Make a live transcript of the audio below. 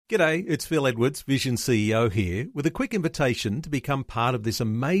G'day, it's Phil Edwards, Vision CEO here, with a quick invitation to become part of this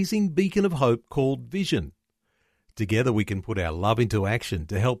amazing beacon of hope called Vision. Together we can put our love into action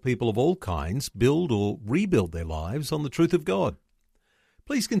to help people of all kinds build or rebuild their lives on the truth of God.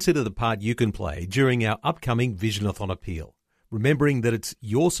 Please consider the part you can play during our upcoming Visionathon appeal, remembering that it's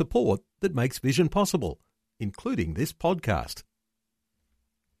your support that makes Vision possible, including this podcast.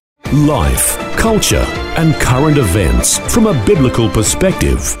 Life, culture, and current events from a biblical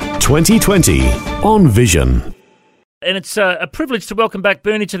perspective. 2020 on Vision. And it's a privilege to welcome back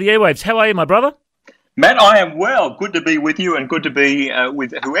Berni to the airwaves. How are you, my brother? Matt, I am well. Good to be with you and good to be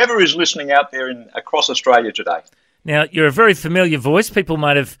with whoever is listening out there across Australia today. Now, you're a very familiar voice. People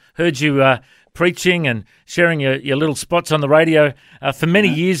might have heard you preaching and sharing your little spots on the radio for many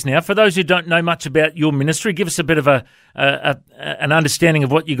years now. For those who don't know much about your ministry, give us a bit of an understanding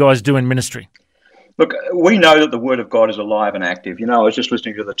of what you guys do in ministry. Look, we know that the Word of God is alive and active. You know, I was just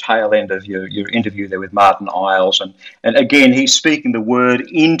listening to the tail end of your interview there with Martin Iles, and again, he's speaking the Word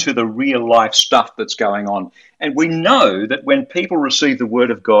into the real-life stuff that's going on. And we know that when people receive the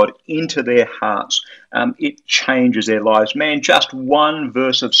Word of God into their hearts, it changes their lives. Man, just one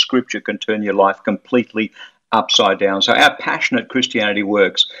verse of Scripture can turn your life completely upside down. So our passion at Christianity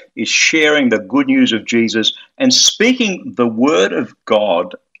Works is sharing the good news of Jesus and speaking the Word of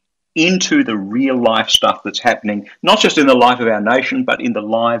God into the real life stuff that's happening, not just in the life of our nation, but in the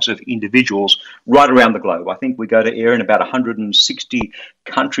lives of individuals right around the globe. I think we go to air in about 160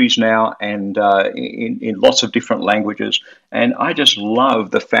 countries now and in lots of different languages. And I just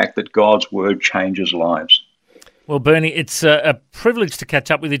love the fact that God's Word changes lives. Well, Berni, it's a privilege to catch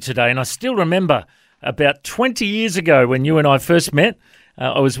up with you today. And I still remember about 20 years ago when you and I first met.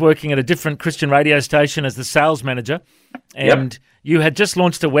 I was working at a different Christian radio station as the sales manager, and you had just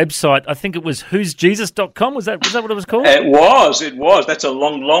launched a website. I think it was who'sjesus.com. Was that what it was called? It was. That's a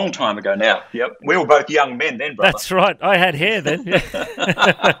long time ago now. Yep. We were both young men then, brother. That's right. I had hair then.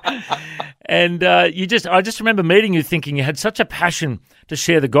 And I just remember meeting you, thinking you had such a passion to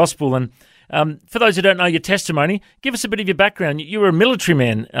share the gospel. And for those who don't know your testimony, give us a bit of your background. You were a military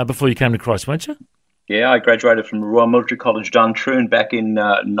man before you came to Christ, weren't you? Yeah, I graduated from the Royal Military College Duntroon back in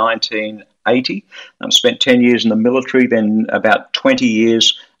 1980. Spent 10 years in the military, then about 20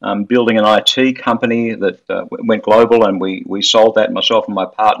 years building an IT company that went global, and we sold that, myself and my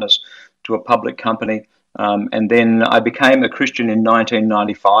partners, to a public company. And then I became a Christian in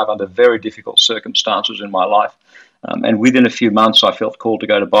 1995 under very difficult circumstances in my life. And within a few months, I felt called to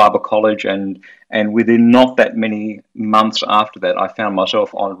go to Bible college, and within not that many months after that, I found myself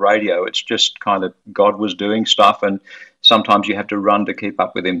on radio. It's just kind of God was doing stuff, and sometimes you have to run to keep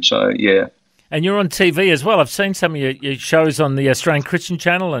up with Him. So, yeah. And you're on TV as well. I've seen some of your shows on the Australian Christian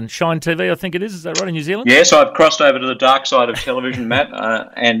Channel and Shine TV, I think it is. Is that right, in New Zealand? Yes, I've crossed over to the dark side of television, Matt,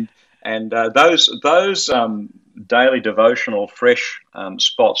 and those daily devotional fresh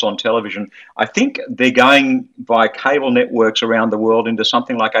spots on television, I think they're going by cable networks around the world into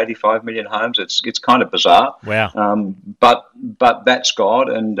something like 85 million homes. It's kind of bizarre. Wow. But that's God,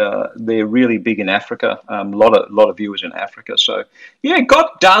 and they're really big in Africa. A lot of viewers in Africa. So yeah, God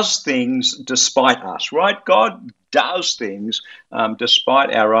does things despite us, right? God does things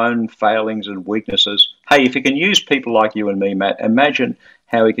despite our own failings and weaknesses. Hey, if He can use people like you and me, Matt, imagine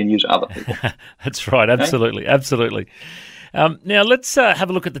how He can use other people. That's right, absolutely, okay? Absolutely. Now, let's have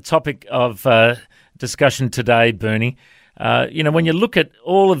a look at the topic of discussion today, Berni. When you look at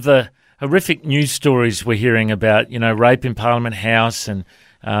all of the horrific news stories we're hearing about, rape in Parliament House and,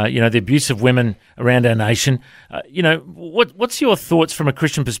 the abuse of women around our nation, what's your thoughts from a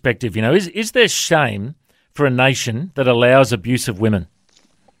Christian perspective? Is there shame for a nation that allows abuse of women?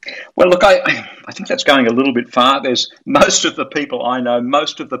 Well, look, I think that's going a little bit far. There's most of the people I know,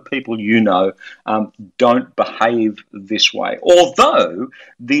 most of the people you know, don't behave this way. Although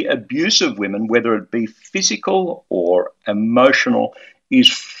the abuse of women, whether it be physical or emotional, is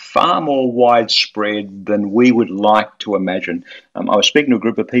far more widespread than we would like to imagine. I was speaking to a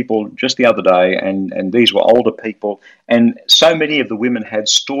group of people just the other day, and these were older people, and so many of the women had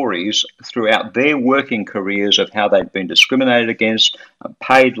stories throughout their working careers of how they'd been discriminated against,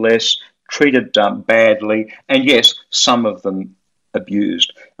 paid less, treated badly, and yes, some of them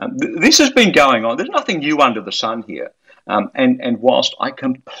abused. This has been going on. There's nothing new under the sun here. And whilst I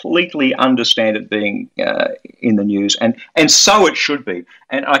completely understand it being in the news, and so it should be,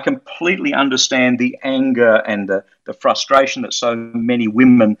 and I completely understand the anger and the frustration that so many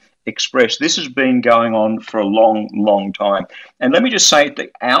women express, this has been going on for a long, long time. And let me just say at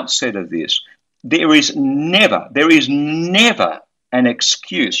the outset of this, there is never an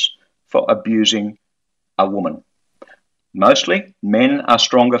excuse for abusing a woman. Mostly, men are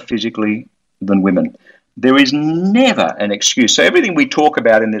stronger physically than women. There is never an excuse. So everything we talk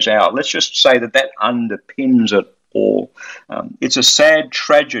about in this hour, let's just say that underpins it all. It's a sad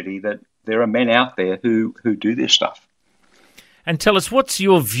tragedy that there are men out there who do this stuff. And tell us, what's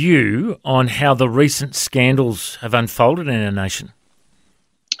your view on how the recent scandals have unfolded in our nation?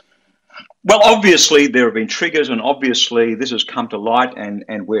 Well, obviously there have been triggers, and obviously this has come to light,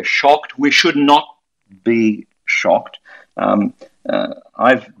 and we're shocked. We should not be shocked.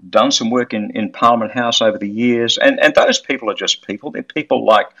 I've done some work in Parliament House over the years, and those people are just people. They're people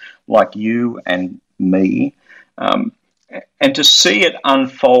like you and me. And to see it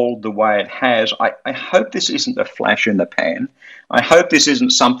unfold the way it has, I hope this isn't a flash in the pan. I hope this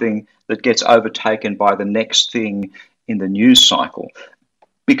isn't something that gets overtaken by the next thing in the news cycle.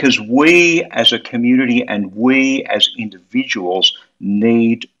 Because we as a community and we as individuals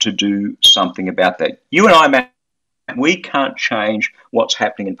need to do something about that. You and I, Matt, we can't change what's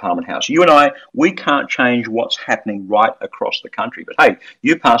happening in Parliament House. You and I, we can't change what's happening right across the country. But hey,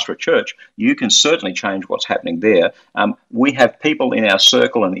 you pastor a church, you can certainly change what's happening there. We have people in our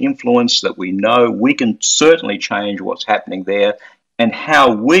circle and influence that we know. We can certainly change what's happening there and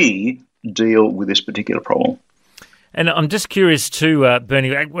how we deal with this particular problem. And I'm just curious too,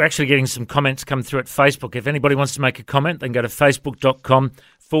 Bernie, we're actually getting some comments come through at Facebook. If anybody wants to make a comment, then go to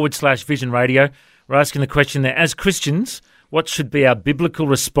facebook.com/Vision Radio. We're asking the question there, as Christians, what should be our biblical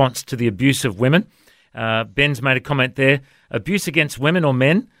response to the abuse of women? Ben's made a comment there. Abuse against women or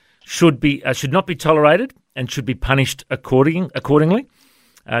men should not be tolerated and should be punished accordingly.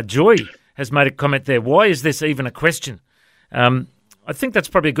 Joy has made a comment there. Why is this even a question? I think that's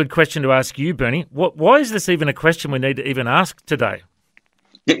probably a good question to ask you, Bernie. Why is this even a question we need to even ask today?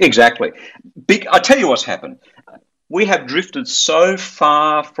 Exactly. I tell you what's happened. We have drifted so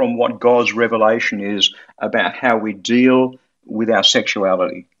far from what God's revelation is about how we deal with our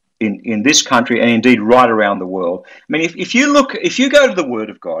sexuality in this country and indeed right around the world. I mean, if you go to the Word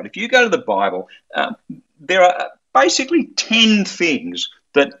of God, if you go to the Bible, there are basically 10 things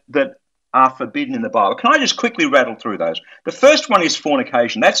that are forbidden in the Bible. Can I just quickly rattle through those? The first one is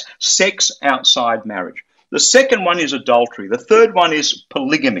fornication. That's sex outside marriage. The second one is adultery. The third one is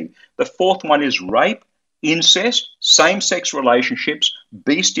polygamy. The fourth one is rape, incest, same-sex relationships,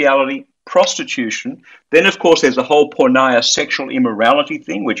 bestiality, prostitution. Then, of course, there's the whole porneia, sexual immorality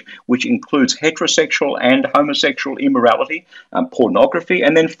thing, which includes heterosexual and homosexual immorality, pornography,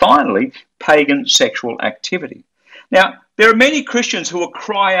 and then finally, pagan sexual activity. Now, there are many Christians who will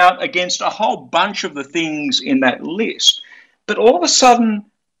cry out against a whole bunch of the things in that list, but all of a sudden,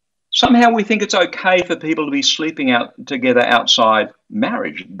 somehow we think it's okay for people to be sleeping out together outside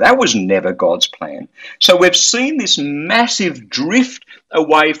marriage. That was never God's plan. So we've seen this massive drift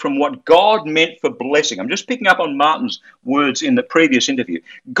away from what God meant for blessing. I'm just picking up on Martin's words in the previous interview.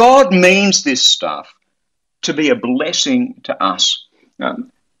 God means this stuff to be a blessing to us.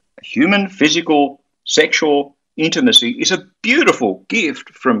 Human, physical, sexual intimacy is a beautiful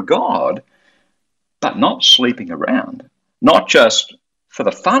gift from God, but not sleeping around, not just for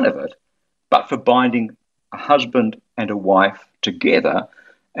the fun of it, but for binding a husband and a wife together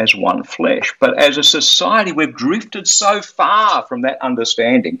as one flesh. But as a society, we've drifted so far from that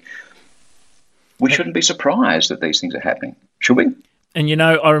understanding. We shouldn't be surprised that these things are happening, should we? And, you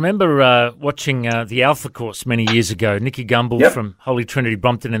know, I remember watching the Alpha Course many years ago. Nicky Gumbel from Holy Trinity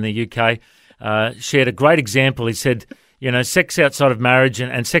Brompton in the UK shared a great example. He said, you know, sex outside of marriage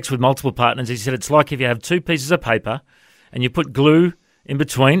and sex with multiple partners, he said it's like if you have two pieces of paper and you put glue in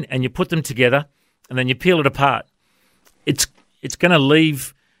between and you put them together and then you peel it apart. It's going to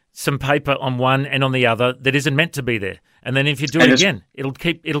leave some paper on one and on the other that isn't meant to be there. And then if you do it again, it'll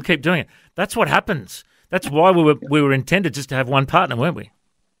keep doing it. That's what happens. That's why we were intended just to have one partner, weren't we?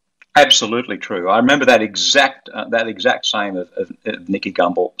 Absolutely true. I remember that exact saying of Nicky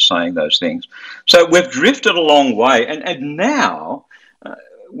Gumbel saying those things. So we've drifted a long way, and now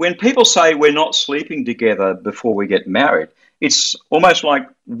when people say we're not sleeping together before we get married, it's almost like,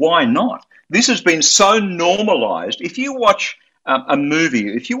 why not? This has been so normalized. If you watch a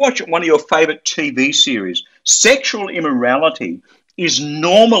movie, if you watch one of your favorite TV series, sexual immorality is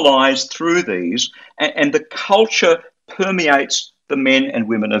normalized through these, and the culture permeates the men and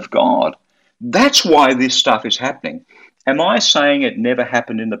women of God. That's why this stuff is happening. Am I saying it never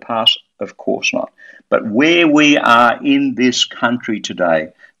happened in the past? Of course not. But where we are in this country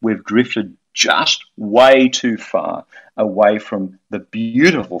today, we've drifted just way too far away from the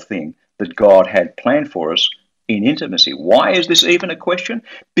beautiful thing that God had planned for us in intimacy. Why is this even a question?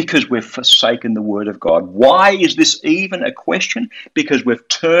 Because we've forsaken the Word of God. Why is this even a question? Because we've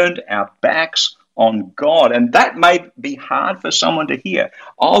turned our backs on God. And that may be hard for someone to hear.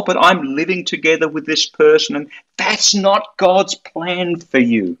 Oh, but I'm living together with this person, and that's not God's plan for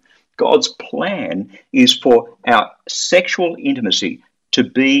you. God's plan is for our sexual intimacy to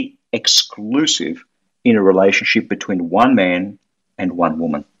be exclusive in a relationship between one man and one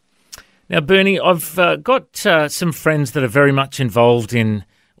woman. Now, Berni, I've got some friends that are very much involved in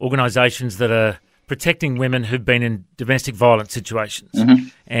organisations that are protecting women who've been in domestic violence situations. Mm-hmm.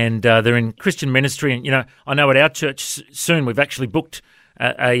 And they're in Christian ministry. And, you know, I know at our church soon we've actually booked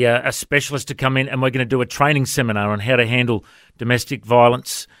a specialist to come in, and we're going to do a training seminar on how to handle domestic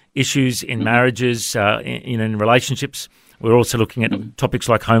violence issues in marriages, in relationships. We're also looking at topics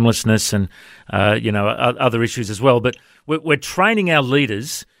like homelessness and, other issues as well. But we're training our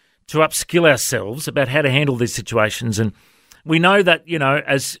leaders to upskill ourselves about how to handle these situations. And we know that,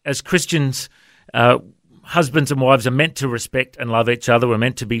 as Christians, husbands and wives are meant to respect and love each other. We're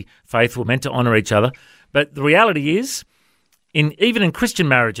meant to be faithful, meant to honour each other. But the reality is, even in Christian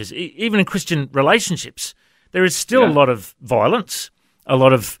marriages, even in Christian relationships, there is still a lot of violence, a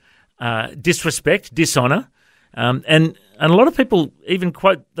lot of disrespect, dishonour. And a lot of people even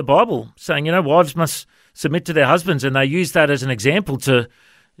quote the Bible saying, wives must submit to their husbands, and they use that as an example to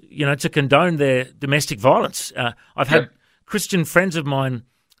condone their domestic violence. I've had Christian friends of mine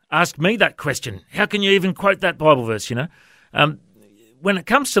ask me that question. How can you even quote that Bible verse, When it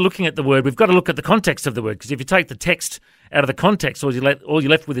comes to looking at the word, we've got to look at the context of the word, because if you take the text out of the context, all you're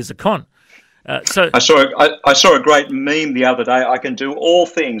left with is a con. So I saw a great meme the other day. I can do all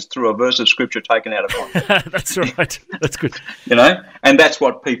things through a verse of scripture taken out of context. That's right. That's good. And that's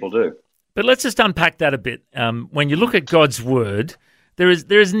what people do. But let's just unpack that a bit. When you look at God's word, there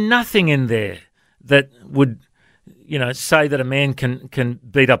is nothing in there that would, say that a man can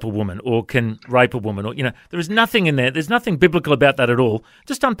beat up a woman or can rape a woman, or there is nothing in there. There's nothing biblical about that at all.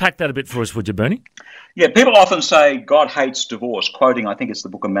 Just unpack that a bit for us, would you, Berni? Yeah, people often say God hates divorce, quoting, I think it's the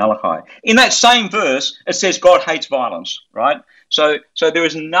book of Malachi. In that same verse, it says God hates violence, right? So there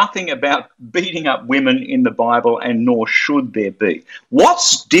is nothing about beating up women in the Bible, and nor should there be.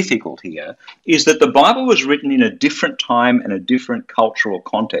 What's difficult here is that the Bible was written in a different time and a different cultural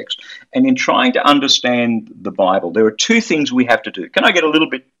context. And in trying to understand the Bible, there are two things we have to do. Can I get a little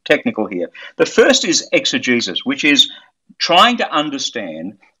bit technical here? The first is exegesis, which is trying to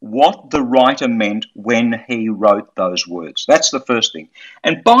understand what the writer meant when he wrote those words. That's the first thing.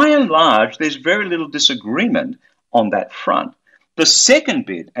 And by and large, there's very little disagreement on that front. The second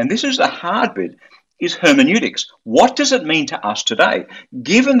bit, and this is the hard bit, is hermeneutics. What does it mean to us today?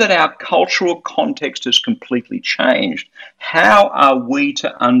 Given that our cultural context has completely changed, how are we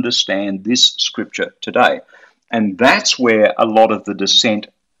to understand this scripture today? And that's where a lot of the dissent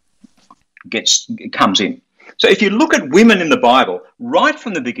comes in. So if you look at women in the Bible, right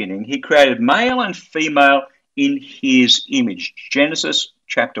from the beginning, he created male and female in his image. Genesis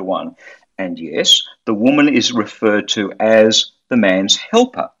chapter 1. And yes, the woman is referred to as the man's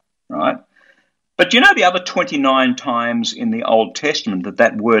helper, right? But the other 29 times in the Old Testament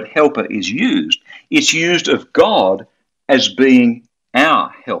that word helper is used, it's used of God as being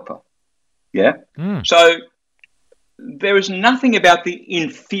our helper, yeah? So there is nothing about the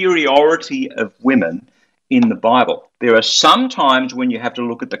inferiority of women in the Bible. There are some times when you have to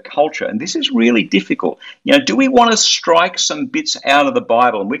look at the culture, and this is really difficult. Do we want to strike some bits out of the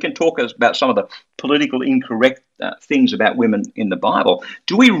Bible? And we can talk about some of the political incorrect things about women in the Bible.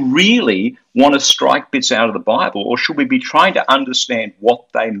 Do we really want to strike bits out of the Bible, or should we be trying to understand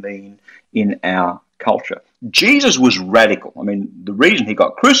what they mean in our culture? Jesus was radical. I mean, the reason he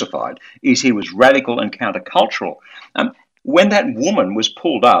got crucified is he was radical and countercultural. When that woman was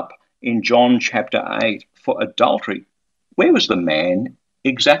pulled up in John chapter 8 for adultery, where was the man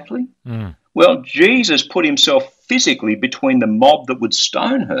exactly? Well, Jesus put himself physically between the mob that would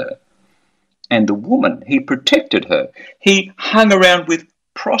stone her and the woman. He protected her. He hung around with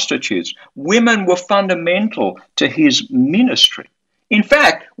prostitutes. Women were fundamental to his ministry. In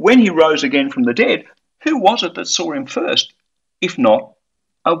fact, when he rose again from the dead, who was it that saw him first, if not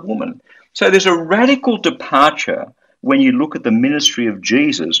a woman? So there's a radical departure when you look at the ministry of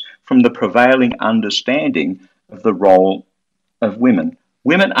Jesus from the prevailing understanding of the role of women.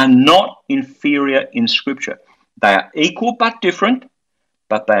 Women are not inferior in Scripture. They are equal but different,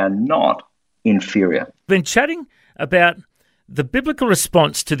 but they are not inferior. We've been chatting about the biblical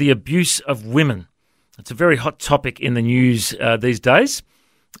response to the abuse of women. It's a very hot topic in the news these days.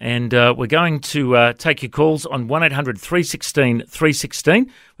 And we're going to take your calls on 1800 316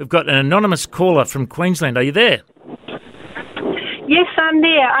 316. We've got an anonymous caller from Queensland. Are you there? Yes, I'm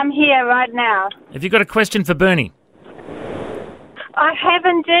there. I'm here right now. Have you got a question for Berni? I have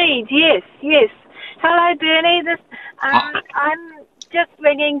indeed, yes. Hello, Bernie. I'm just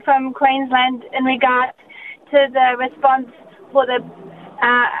ringing from Queensland in regards to the response for the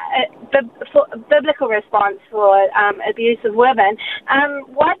biblical response for abuse of women.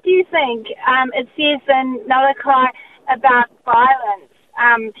 What do you think it says in Malachi about violence?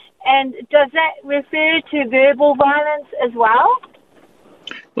 And does that refer to verbal violence as well?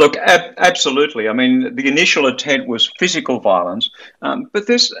 Look, absolutely. I mean, the initial intent was physical violence, but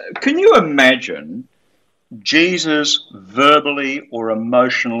can you imagine Jesus verbally or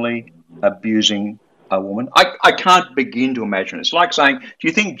emotionally abusing a woman? I can't begin to imagine. It's like saying, do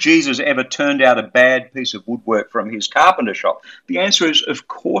you think Jesus ever turned out a bad piece of woodwork from his carpenter shop? The answer is, of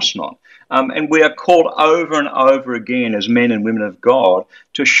course not. And we are called over and over again as men and women of God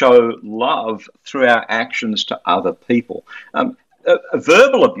to show love through our actions to other people.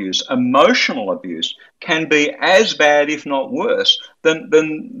 Verbal abuse, emotional abuse can be as bad, if not worse, than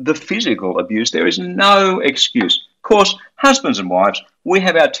the physical abuse. There is no excuse. Of course, husbands and wives, we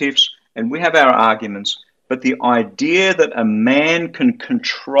have our tiffs and we have our arguments, but the idea that a man can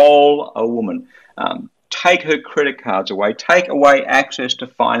control a woman, take her credit cards away, take away access to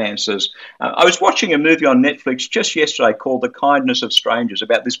finances. I was watching a movie on Netflix just yesterday called The Kindness of Strangers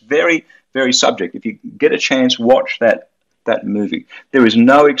about this very, very subject. If you get a chance, watch that movie. There is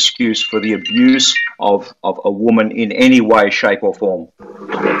no excuse for the abuse of a woman in any way, shape or form.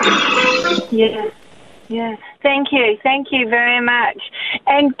 Yeah. Thank you very much.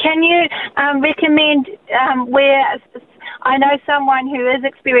 And can you recommend where, I know someone who is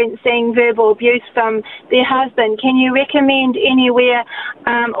experiencing verbal abuse from their husband, can you recommend anywhere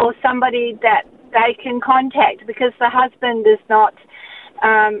or somebody that they can contact, because the husband is not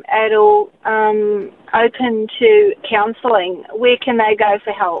at all open to counselling? Where can they go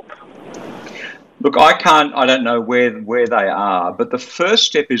for help? Look, I don't know where they are, but the first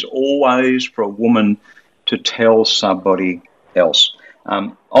step is always for a woman to tell somebody else.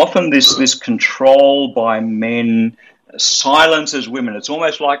 Often this control by men silences women. It's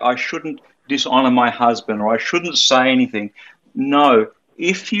almost like I shouldn't dishonour my husband or I shouldn't say anything. No,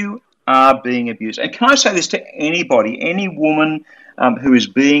 if you are being abused, and can I say this to anybody, any woman who is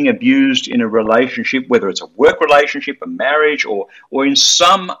being abused in a relationship, whether it's a work relationship, a marriage, or in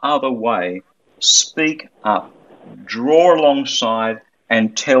some other way, speak up, draw alongside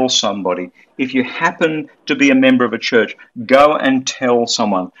and tell somebody. If you happen to be a member of a church, go and tell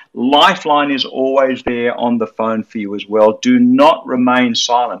someone. Lifeline is always there on the phone for you as well. Do not remain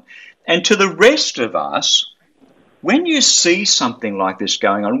silent. And to the rest of us, when you see something like this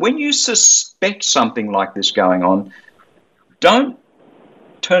going on, when you suspect something like this going on, don't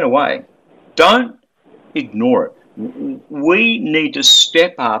turn away. Don't ignore it. We need to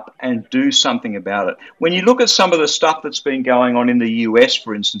step up and do something about it. When you look at some of the stuff that's been going on in the US,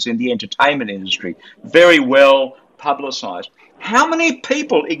 for instance, in the entertainment industry, very well publicised, how many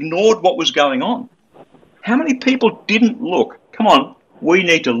people ignored what was going on? How many people didn't look? Come on, we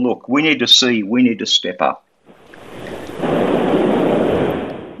need to look. We need to see. We need to step up.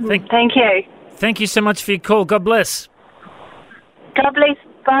 Thank you. Thank you so much for your call. God bless. God bless.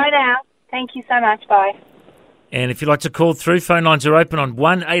 Bye now. Thank you so much. Bye. And if you'd like to call through, phone lines are open on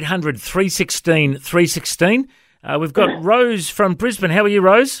 1-800-316-316. We've got Rose from Brisbane. How are you,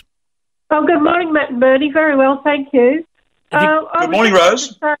 Rose? Oh, good morning, Matt and Bernie. Very well, thank you. Good morning,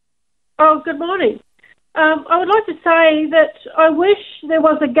 Rose. Good morning. I would like to say that I wish there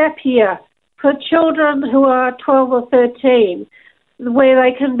was a gap year for children who are 12 or 13 where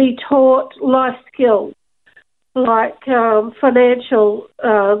they can be taught life skills like financial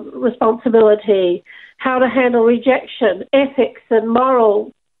responsibility, how to handle rejection, ethics and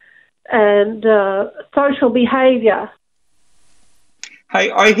morals, and social behaviour.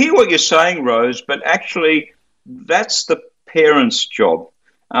 Hey, I hear what you're saying, Rose, but actually that's the parents' job.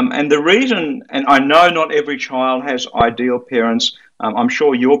 And the reason, and I know not every child has ideal parents. I'm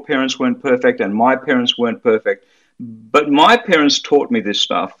sure your parents weren't perfect and my parents weren't perfect. But my parents taught me this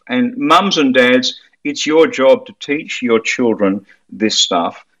stuff. And mums and dads, it's your job to teach your children this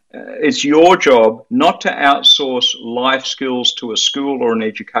stuff. It's your job not to outsource life skills to a school or an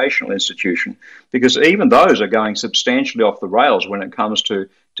educational institution, because even those are going substantially off the rails when it comes to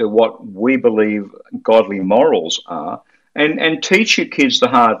what we believe godly morals are. And teach your kids the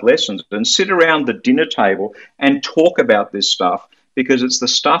hard lessons and sit around the dinner table and talk about this stuff, because it's the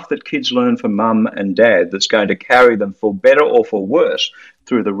stuff that kids learn from mum and dad that's going to carry them for better or for worse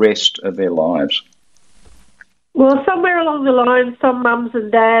through the rest of their lives. Well, somewhere along the line, some mums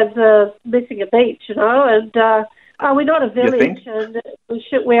and dads are missing a beat, and are we not a village? And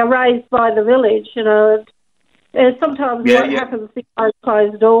we are raised by the village, Sometimes Yeah, what yeah. happens behind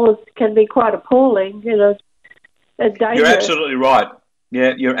closed doors can be quite appalling, and dangerous. You're absolutely right.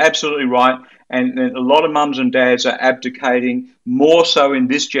 Yeah, you're absolutely right. And a lot of mums and dads are abdicating, more so in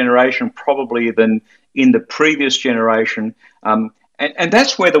this generation probably than in the previous generation. And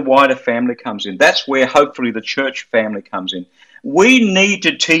that's where the wider family comes in. That's where hopefully the church family comes in. We need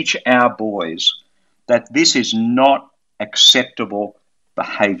to teach our boys that this is not acceptable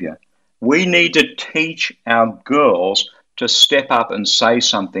behaviour. We need to teach our girls to step up and say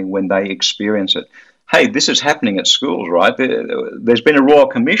something when they experience it. Hey, this is happening at schools, right? There's been a Royal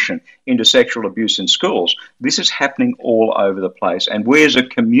Commission into sexual abuse in schools. This is happening all over the place. And we as a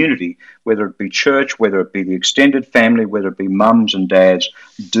community, whether it be church, whether it be the extended family, whether it be mums and dads,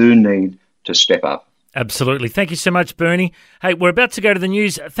 do need to step up. Absolutely. Thank you so much, Bernie. Hey, we're about to go to the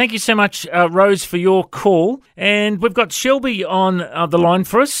news. Thank you so much, Rose, for your call. And we've got Shelby on the line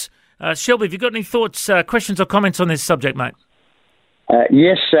for us. Shelby, have you got any thoughts, questions or comments on this subject, mate?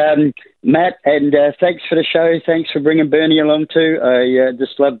 Yes, Matt, and thanks for the show. Thanks for bringing Bernie along too. I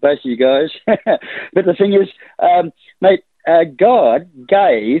just love both of you guys. But the thing is, mate, God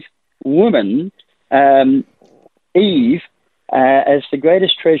gave woman, Eve, as the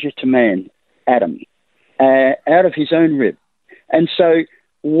greatest treasure to man, Adam, out of his own rib. And so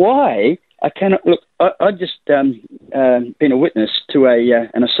why, I cannot, look, I just been a witness to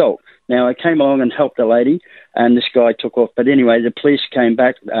an assault. Now, I came along and helped a lady, and this guy took off. But anyway, the police came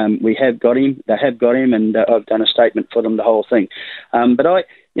back. We have got him. They have got him, and I've done a statement for them, the whole thing. But I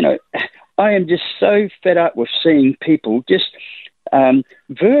am just so fed up with seeing people just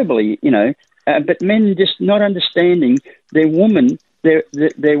verbally, but men just not understanding their woman,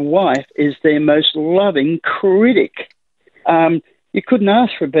 their wife is their most loving critic. You couldn't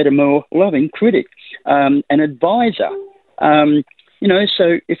ask for a better, more loving critic, an advisor.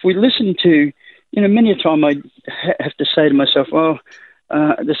 So if we listen to, many a time I have to say to myself,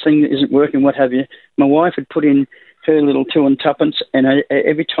 this thing isn't working, what have you. My wife had put in her little 2 and tuppence, and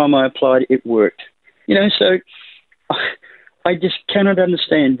every time I applied, it worked. So I just cannot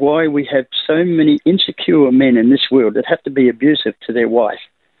understand why we have so many insecure men in this world that have to be abusive to their wife,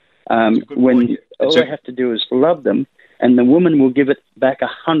 when all they have to do is love them, and the woman will give it back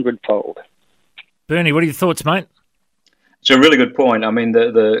 100-fold. Bernie, what are your thoughts, mate? It's a really good point. I mean,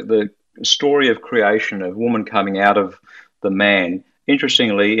 the story of creation, of woman coming out of the man,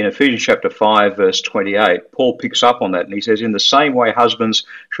 interestingly, in Ephesians chapter 5, verse 28, Paul picks up on that, and he says, in the same way, husbands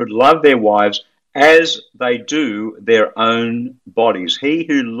should love their wives as they do their own bodies. He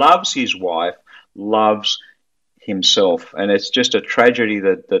who loves his wife loves himself. And it's just a tragedy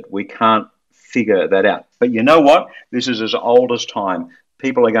that we can't figure that out. But you know what? This is as old as time.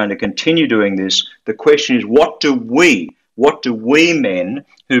 People are going to continue doing this. The question is, what do we men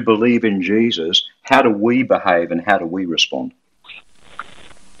who believe in Jesus, how do we behave and how do we respond?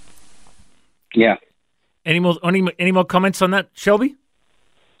 Yeah. Any more comments on that, Shelby?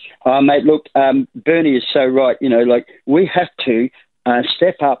 Mate, look, Bernie is so right. We have to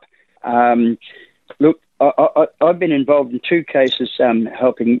step up. Look, I've been involved in 2 cases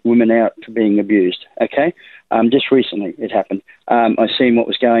helping women out for being abused, okay? Just recently it happened. I seen what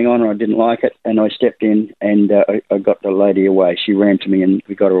was going on and I didn't like it, and I stepped in and I got the lady away. She ran to me and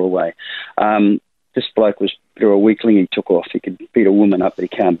we got her away. This bloke was a weakling. He took off. He could beat a woman up, but he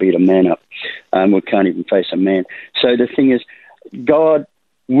can't beat a man up. We can't even face a man. So the thing is, God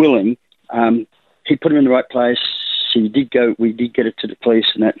willing, he put him in the right place. We did get it to the police,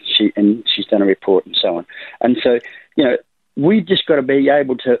 and she's done a report and so on. And so, we just got to be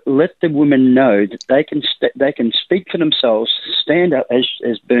able to let the women know that they can speak for themselves, stand up,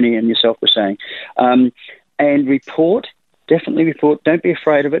 as Bernie and yourself were saying, and report. Definitely report. Don't be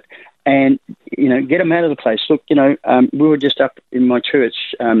afraid of it, and get them out of the place. Look, we were just up in my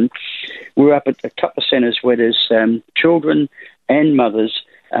church. We were up at a couple of centres where there's children and mothers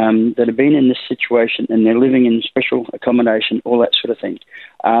that have been in this situation, and they're living in special accommodation, all that sort of thing,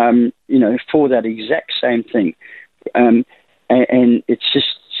 for that exact same thing. And it's just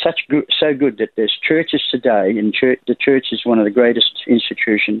so good that there's churches today, and the church is one of the greatest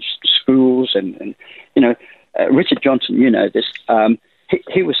institutions, schools, and Richard Johnson, this,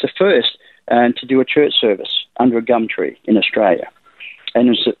 he was the first to do a church service under a gum tree in Australia,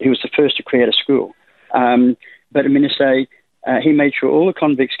 and he was the first to create a school. But he made sure all the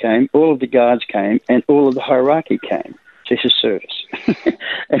convicts came, all of the guards came, and all of the hierarchy came to his service.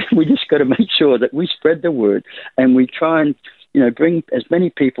 And we just got to make sure that we spread the word, and we try and bring as many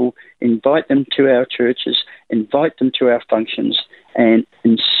people, invite them to our churches, invite them to our functions, and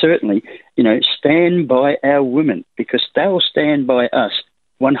certainly stand by our women, because they will stand by us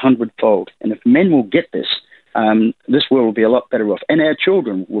 100-fold. And if men will get this, this world will be a lot better off, and our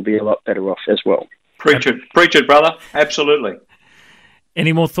children will be a lot better off as well. Preach it, brother. Absolutely.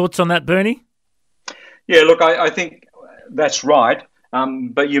 Any more thoughts on that, Bernie? Yeah, look, I think that's right.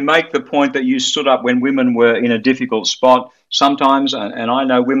 But you make the point that you stood up when women were in a difficult spot sometimes, and I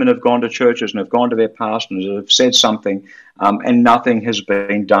know women have gone to churches and have gone to their pastors and have said something, and nothing has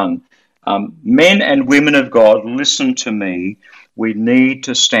been done. Men and women of God, listen to me. We need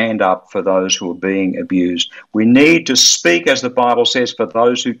to stand up for those who are being abused. We need to speak, as the Bible says, for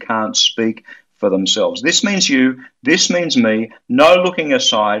those who can't speak for themselves. This means you, this means me, no looking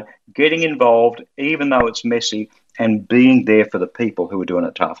aside, getting involved, even though it's messy, and being there for the people who are doing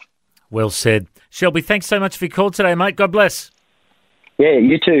it tough. Well said. Shelby, thanks so much for your call today, mate. God bless. Yeah,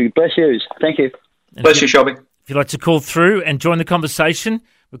 you too. Bless you. Thank you. Bless you, Shelby. If you'd like to call through and join the conversation,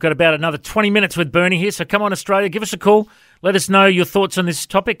 we've got about another 20 minutes with Bernie here, so come on, Australia, give us a call. Let us know your thoughts on this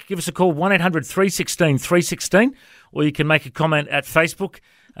topic. Give us a call, 1-800-316-316, or you can make a comment at Facebook.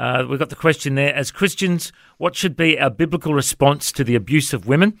 We've got the question there. As Christians, what should be our biblical response to the abuse of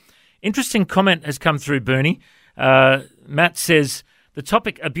women? Interesting comment has come through, Bernie. Matt says, the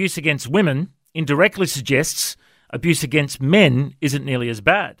topic abuse against women indirectly suggests abuse against men isn't nearly as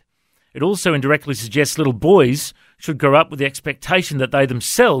bad. It also indirectly suggests little boys should grow up with the expectation that they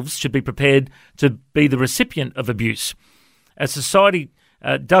themselves should be prepared to be the recipient of abuse. As society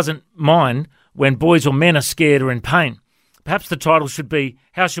doesn't mind when boys or men are scared or in pain. Perhaps the title should be,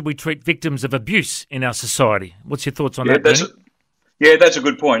 how should we treat victims of abuse in our society? What's your thoughts on that, Bernie? That's a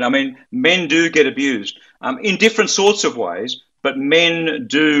good point. I mean, men do get abused in different sorts of ways, but men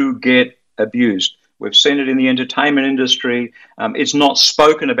do get abused. We've seen it in the entertainment industry. It's not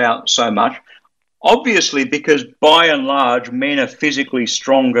spoken about so much, obviously, because by and large, men are physically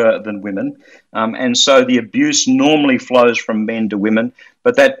stronger than women. And so the abuse normally flows from men to women,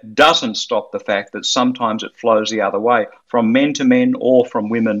 but that doesn't stop the fact that sometimes it flows the other way, from men to men or from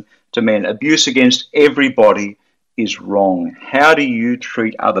women to men. Abuse against everybody is wrong. How do you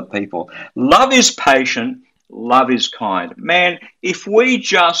treat other people? Love is patient. Love is kind. Man, if we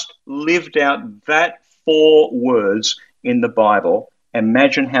just lived out that 4 words in the Bible,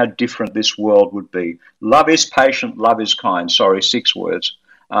 imagine how different this world would be. Love is patient, love is kind. Sorry, 6 words.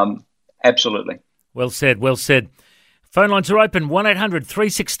 Absolutely. Well said, well said. Phone lines are open,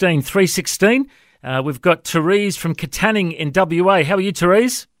 1-800-316-316. We've got Therese from Katanning in WA. How are you,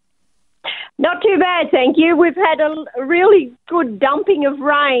 Therese? Not too bad, thank you. We've had a really good dumping of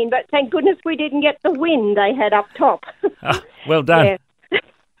rain, but thank goodness we didn't get the wind they had up top. Well done. Yeah.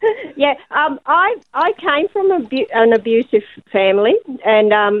 Yeah, I came from an abusive family,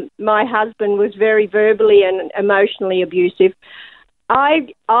 and my husband was very verbally and emotionally abusive.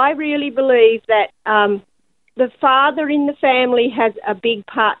 I really believe that the father in the family has a big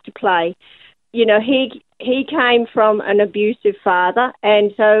part to play. You know, he came from an abusive father,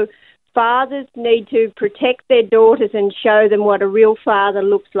 and so fathers need to protect their daughters and show them what a real father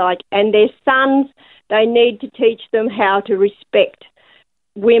looks like. And their sons, they need to teach them how to respect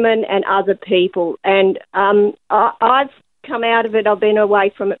women and other people. And I've come out of it. I've been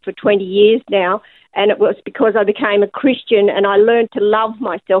away from it for 20 years now. And it was because I became a Christian and I learned to love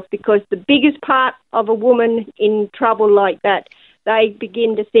myself, because the biggest part of a woman in trouble like that, they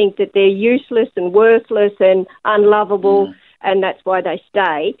begin to think that they're useless and worthless and unlovable, and that's why they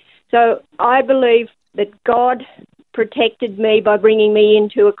stay. So I believe that God protected me by bringing me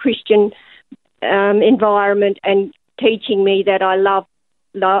into a Christian environment and teaching me that I love,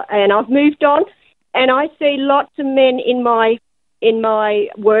 and I've moved on. And I see lots of men in my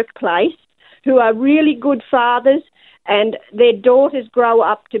workplace who are really good fathers, and their daughters grow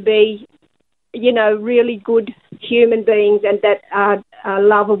up to be, you know, really good human beings, and that are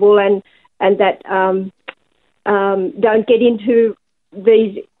lovable and that don't get into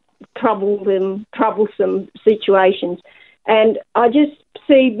these troublesome situations. And I just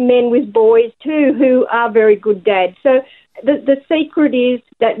see men with boys too who are very good dads. So the secret is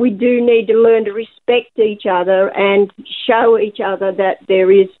that we do need to learn to respect each other and show each other that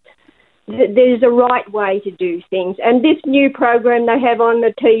there's a right way to do things. And this new program they have on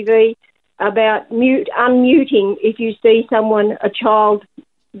the TV about unmuting if you see a child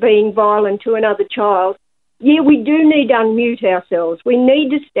being violent to another child. Yeah, we do need to unmute ourselves. We need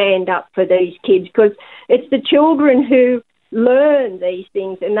to stand up for these kids, because it's the children who learn these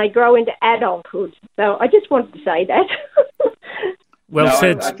things and they grow into adulthood. So I just wanted to say that. Well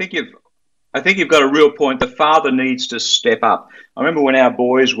said. I think you've got a real point. The father needs to step up. I remember when our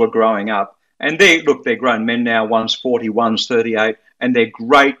boys were growing up, and they're grown men now, one's 40, one's 38, and they're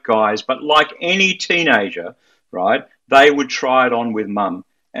great guys. But like any teenager, right, they would try it on with mum.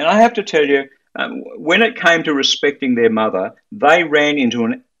 And I have to tell you, When it came to respecting their mother, they ran into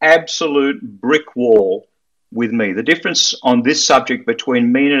an absolute brick wall with me. The difference on this subject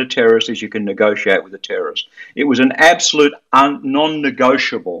between me and a terrorist is you can negotiate with a terrorist. It was an absolute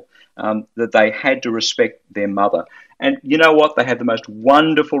non-negotiable that they had to respect their mother. And you know what? They have the most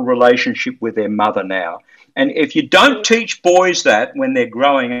wonderful relationship with their mother now. And if you don't teach boys that when they're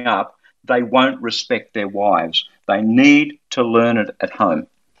growing up, they won't respect their wives. They need to learn it at home.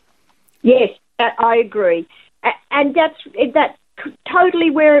 Yes, I agree. And that's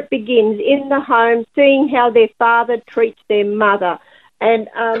totally where it begins, in the home, seeing how their father treats their mother. And,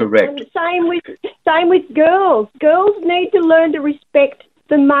 correct. And same with girls. Girls need to learn to respect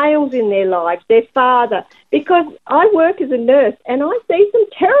the males in their lives, their father, because I work as a nurse and I see some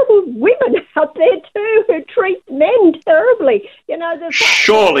terrible women out there too who treat men terribly. You know,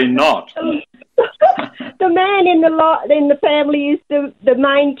 surely not. The man in the family is the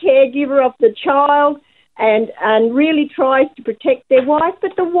main caregiver of the child and really tries to protect their wife,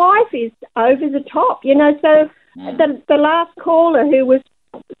 but the wife is over the top. You know, so the last caller who was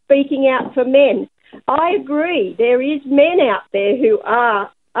speaking out for men, I agree. There is men out there who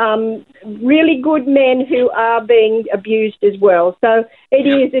are really good men who are being abused as well. So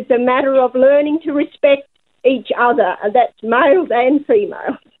it's a matter of learning to respect each other, and that's males and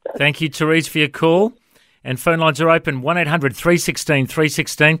females. Thank you, Therese, for your call. And phone lines are open,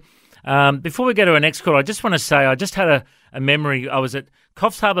 1-800-316-316. Before we go to our next call, I just want to say I just had a memory. I was at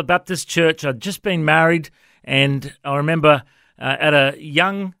Coffs Harbour Baptist Church. I'd just been married, and I remember at a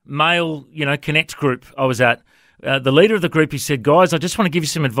young male, connect group I was at, the leader of the group, he said, guys, I just want to give you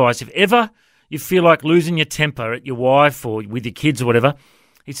some advice. If ever you feel like losing your temper at your wife or with your kids or whatever,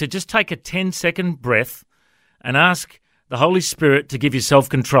 he said, just take a 10-second breath and ask the Holy Spirit to give you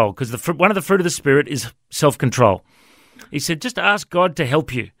self-control, because one of the fruit of the Spirit is self-control. He said, just ask God to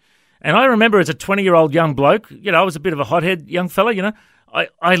help you. And I remember as a 20-year-old young bloke, I was a bit of a hothead young fella,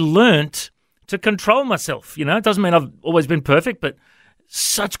 I learnt to control myself. It doesn't mean I've always been perfect, but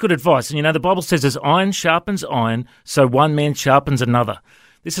such good advice. And, the Bible says as iron sharpens iron, so one man sharpens another.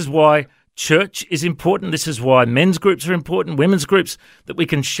 This is why church is important. This is why men's groups are important, women's groups, that we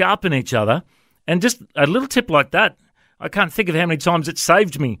can sharpen each other. And just a little tip like that, I can't think of how many times it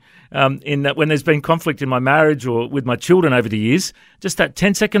saved me in that when there's been conflict in my marriage or with my children over the years. Just that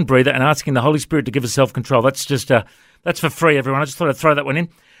 10-second breather and asking the Holy Spirit to give us self-control. That's just that's for free, everyone. I just thought I'd throw that one in.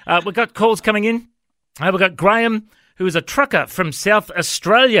 We've got calls coming in. We've got Graham, who is a trucker from South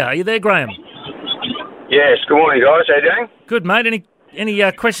Australia. Are you there, Graham? Yes. Good morning, guys. How you doing? Good, mate.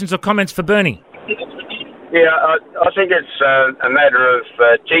 Any questions or comments for Bernie? Yeah, I think it's a matter of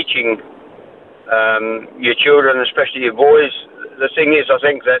teaching your children, especially your boys. The thing is, I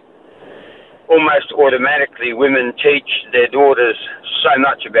think that almost automatically women teach their daughters so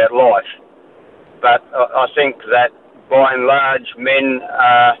much about life. But I think that by and large men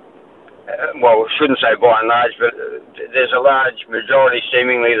well, I shouldn't say by and large, but there's a large majority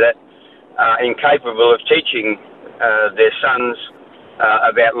seemingly that are incapable of teaching their sons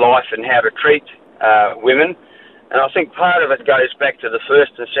about life and how to treat women. And I think part of it goes back to the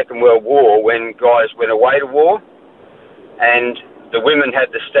First and Second World War, when guys went away to war and the women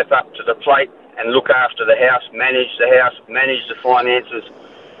had to step up to the plate and look after the house, manage the finances.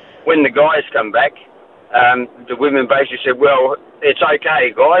 When the guys come back, the women basically said, well, it's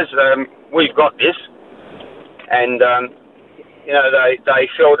okay, guys, we've got this. And, they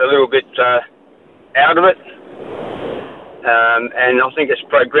felt a little bit out of it. And I think it's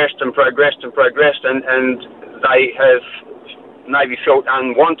progressed, and they have maybe felt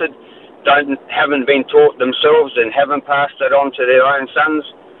unwanted, haven't been taught themselves and haven't passed it on to their own sons.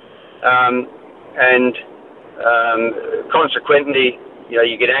 Consequently,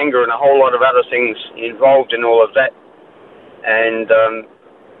 you get anger and a whole lot of other things involved in all of that. And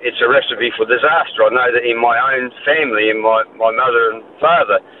it's a recipe for disaster. I know that in my own family, in my mother and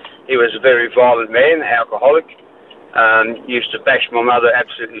father, he was a very violent man, alcoholic, used to bash my mother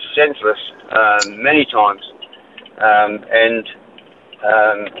absolutely senseless many times.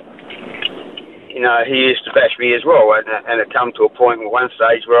 He used to bash me as well, and it come to a point at one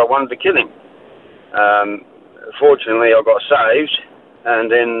stage where I wanted to kill him. Fortunately, I got saved,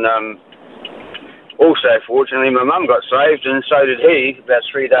 and then also, fortunately, my mum got saved, and so did he, about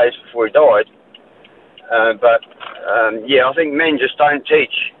 3 days before he died. I think men just don't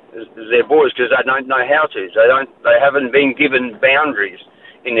teach their boys because they don't know how to. They haven't been given boundaries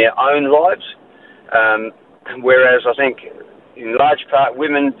in their own lives. Whereas I think, in large part,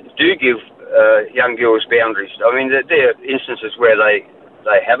 women do give young girls boundaries. I mean, there are instances where they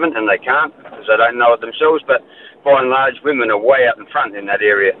haven't and they can't because they don't know it themselves, but by and large, women are way out in front in that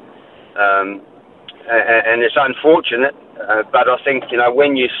area. and it's unfortunate, but I think,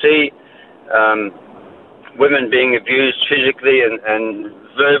 when you see women being abused physically and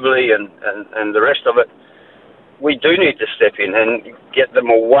verbally and the rest of it, we do need to step in and get them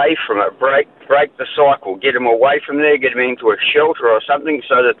away from it, break the cycle, get them away from there, get them into a shelter or something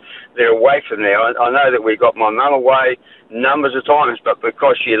so that they're away from there. I know that we got my mum away numbers of times, but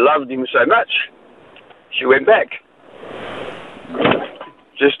because she loved him so much, she went back.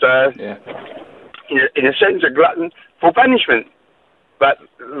 Just, in a sense, a glutton for punishment. But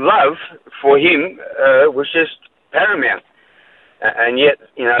love for him was just paramount. And yet,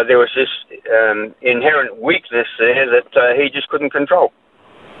 there was this inherent weakness there that he just couldn't control.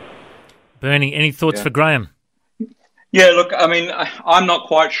 Bernie, any thoughts for Graham? Yeah, look, I mean, I'm not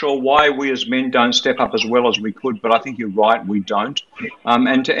quite sure why we as men don't step up as well as we could, but I think you're right, we don't.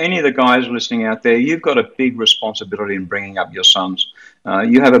 And to any of the guys listening out there, you've got a big responsibility in bringing up your sons.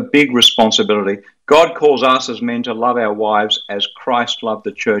 You have a big responsibility. God calls us as men to love our wives as Christ loved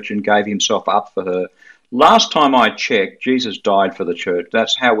the church and gave himself up for her. Last time I checked, Jesus died for the church.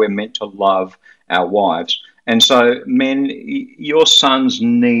 That's how we're meant to love our wives. And so, men, your sons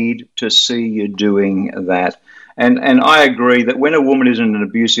need to see you doing that. And I agree that when a woman is in an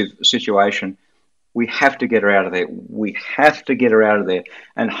abusive situation, we have to get her out of there. We have to get her out of there.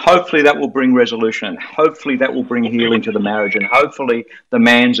 And hopefully that will bring resolution. And hopefully that will bring healing to the marriage. And hopefully the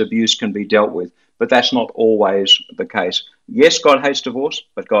man's abuse can be dealt with. But that's not always the case. Yes, God hates divorce,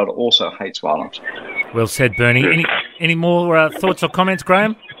 but God also hates violence. Well said, Bernie. Any more thoughts or comments,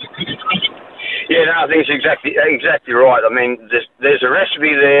 Graham? Yeah, no, I think it's exactly right. I mean, there's a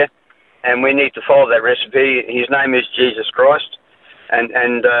recipe there, and we need to follow that recipe. His name is Jesus Christ,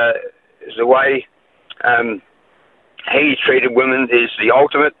 and the way he treated women is the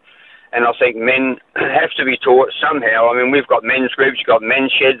ultimate. And I think men have to be taught somehow. I mean, we've got men's groups, you've got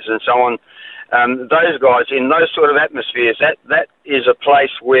men's sheds, and so on. Those guys in those sort of atmospheres, that is a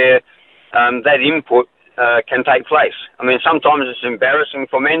place where that input can take place. I mean, sometimes it's embarrassing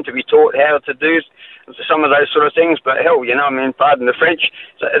for men to be taught how to do some of those sort of things, but hell, I mean, pardon the French,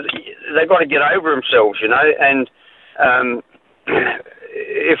 so they've got to get over themselves, and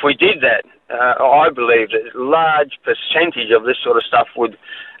if we did that, I believe that a large percentage of this sort of stuff would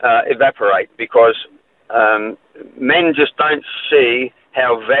evaporate, because men just don't see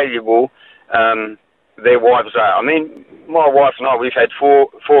how valuable their wives are. I mean, my wife and I, we've had four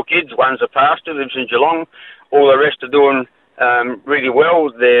kids. One's a pastor, lives in Geelong. All the rest are doing really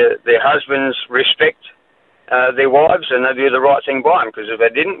well. Their husbands respect their wives, and they do the right thing by them, because if they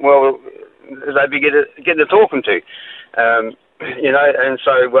didn't, well, they'd be getting a talking to. And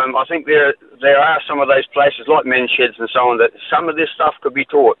so I think there are some of those places like men's sheds and so on that some of this stuff could be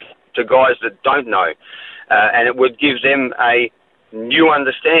taught to guys that don't know, and it would give them a new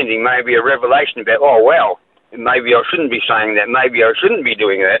understanding, maybe a revelation about, oh, wow, maybe I shouldn't be saying that, maybe I shouldn't be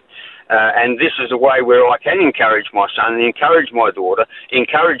doing that, and this is a way where I can encourage my son, encourage my daughter,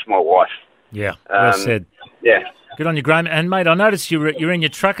 encourage my wife. Yeah, well said. Yeah. Good on you, Graham. And, mate, I noticed you're in your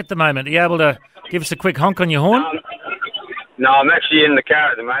truck at the moment. Are you able to give us a quick honk on your horn? No, I'm actually in the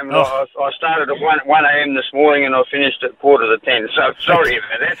car at the moment. Oh. I started at 1 a.m. this morning and I finished at 9:45, so sorry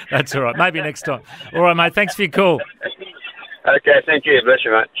about that. That's all right. Maybe next time. All right, mate, thanks for your call. Okay, thank you. Bless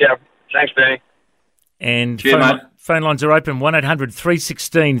you, mate. Ciao. Thanks, Bernie. And phone lines are open, 1800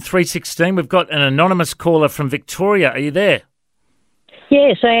 316 316. We've got an anonymous caller from Victoria. Are you there?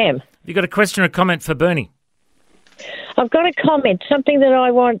 Yes, I am. Have you got a question or a comment for Bernie? I've got a comment, something that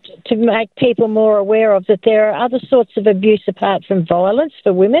I want to make people more aware of, that there are other sorts of abuse apart from violence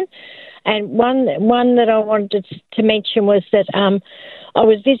for women. And one that I wanted to mention was that I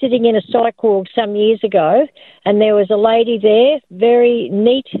was visiting in a psych ward some years ago, and there was a lady there, very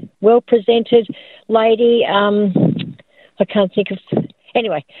neat, well-presented lady. I can't think of...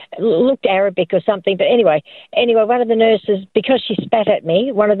 Anyway, looked Arabic or something, but anyway, one of the nurses, because she spat at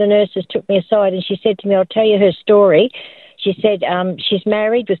me, one of the nurses took me aside and she said to me, I'll tell you her story. She said she's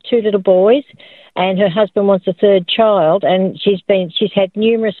married with 2 little boys and her husband wants a 3rd child, and she's had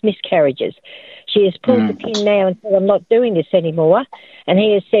numerous miscarriages. She has pulled the pin now and said, I'm not doing this anymore. And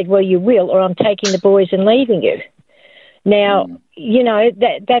he has said, well, you will, or I'm taking the boys and leaving you. Now,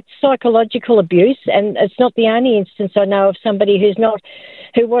 that's psychological abuse, and it's not the only instance I know of somebody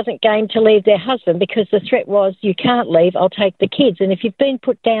who wasn't game to leave their husband, because the threat was, you can't leave, I'll take the kids. And if you've been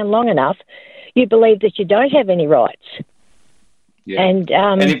put down long enough, you believe that you don't have any rights. Yeah. And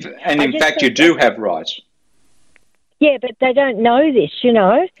in fact, you do have rights. Yeah, but they don't know this, I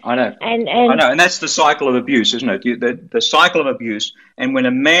know. And I know, and that's the cycle of abuse, isn't it? The cycle of abuse, and when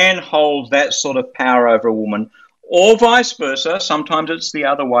a man holds that sort of power over a woman, Or vice versa. Sometimes it's the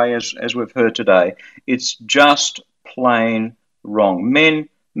other way, as we've heard today. It's just plain wrong.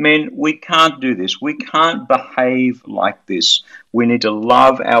 Men, we can't do this. We can't behave like this. We need to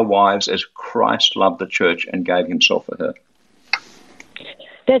love our wives as Christ loved the church and gave himself for her.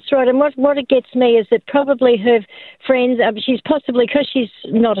 That's right, and what it gets me is that probably her friends, she's possibly, because she's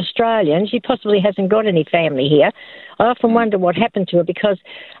not Australian, she possibly hasn't got any family here. I often wonder what happened to her because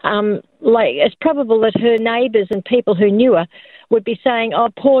it's probable that her neighbours and people who knew her would be saying, oh,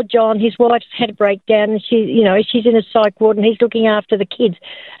 poor John, his wife's had a breakdown and she's in a psych ward and he's looking after the kids,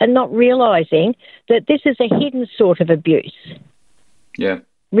 and not realising that this is a hidden sort of abuse. Yeah.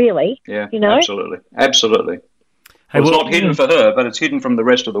 Really? Yeah, Absolutely. Hey, it's not hidden for her, but it's hidden from the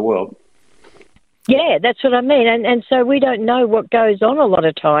rest of the world. Yeah, that's what I mean. And so we don't know what goes on a lot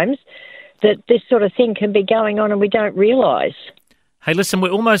of times, that this sort of thing can be going on and we don't realise. Hey, listen,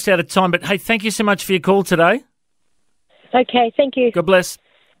 we're almost out of time, but hey, thank you so much for your call today. Okay, thank you. God bless.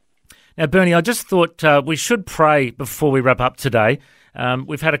 Now, Bernie, I just thought we should pray before we wrap up today.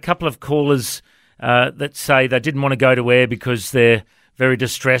 We've had a couple of callers that say they didn't want to go to air because they're very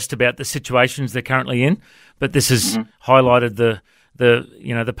distressed about the situations they're currently in, but this has highlighted the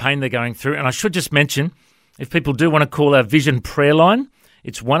pain they're going through. And I should just mention, if people do want to call our Vision prayer line,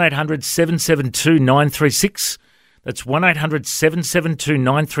 it's 1-800-772-936. That's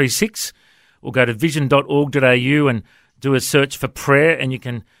 1-800-772-936. Or go to vision.org.au and do a search for prayer, and you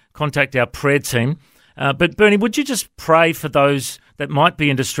can contact our prayer team. But Bernie, would you just pray for those that might be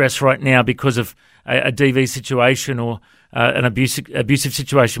in distress right now because of a DV situation or an abusive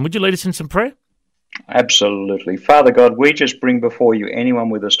situation? Would you lead us in some prayer? Absolutely. Father God, we just bring before you anyone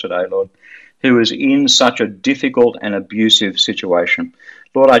with us today, Lord, who is in such a difficult and abusive situation.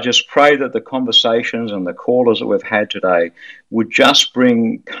 Lord, I just pray that the conversations and the callers that we've had today would just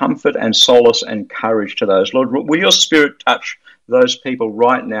bring comfort and solace and courage to those. Lord, will your Spirit touch those people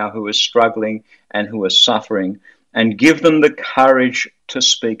right now who are struggling and who are suffering, and give them the courage to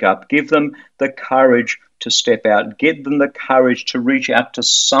speak up, give them the courage to step out, give them the courage to reach out to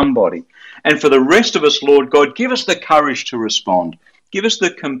somebody. And for the rest of us, Lord God, give us the courage to respond. Give us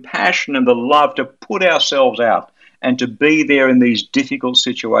the compassion and the love to put ourselves out and to be there in these difficult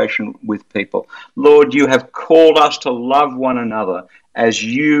situations with people. Lord, you have called us to love one another as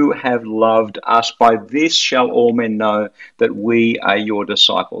you have loved us. By this shall all men know that we are your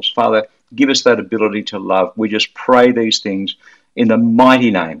disciples. Father, give us that ability to love. We just pray these things in the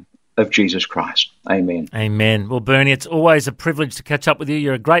mighty name of Jesus Christ. Amen. Amen. Well, Bernie, it's always a privilege to catch up with you.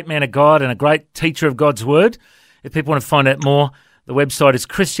 You're a great man of God and a great teacher of God's word. If people want to find out more, the website is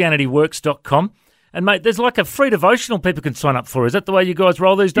christianityworks.com. And, mate, there's like a free devotional people can sign up for. Is that the way you guys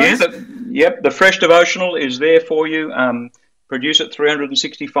roll these days? Yep, the fresh devotional is there for you. Produce it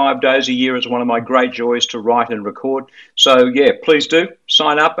 365 days a year is one of my great joys to write and record. So, yeah, please do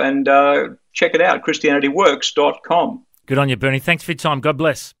sign up and check it out, christianityworks.com. Good on you, Bernie. Thanks for your time. God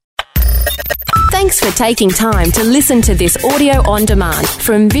bless. Thanks for taking time to listen to this audio on demand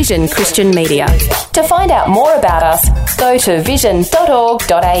from Vision Christian Media. To find out more about us, go to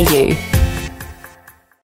vision.org.au.